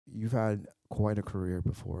you've had quite a career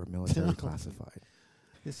before military classified.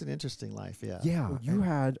 It's an interesting life, yeah. Yeah, you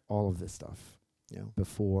had all of this stuff Yeah.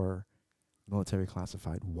 before military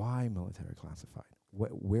classified. Why military classified?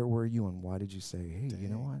 Where were you, and why did you say, hey, you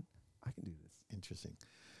know what? I can do this. Interesting.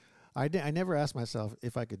 I never asked myself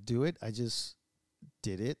if I could do it. I just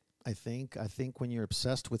did it. I think when you're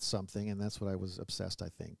obsessed with something, and that's what I was obsessed, I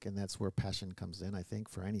think, and that's where passion comes in, I think,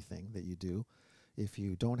 for anything that you do. If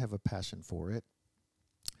you don't have a passion for it,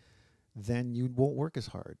 then you won't work as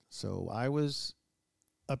hard. So I was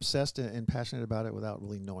obsessed and passionate about it without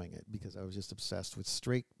really knowing it, because I was just obsessed with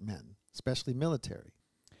straight men, especially military.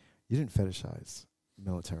 You didn't fetishize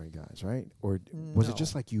military guys, right? Or was it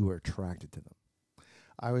just like you were attracted to them?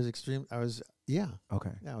 Yeah.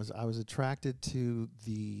 Okay. Yeah, I was attracted to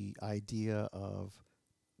the idea of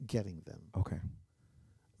getting them. Okay.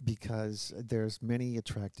 Because there's many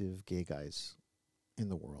attractive gay guys in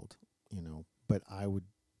the world, but I would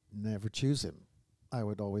never choose him. I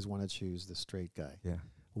would always want to choose the straight guy. Yeah.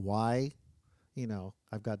 Why?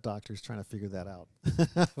 I've got doctors trying to figure that out.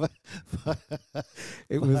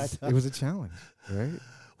 It was a challenge, right?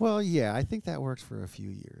 Well, yeah, I think that works for a few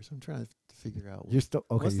years. I'm trying to figure out. You're still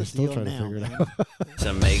okay. You're still trying to figure it out.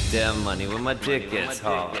 To make that money when my dick gets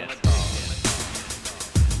hard.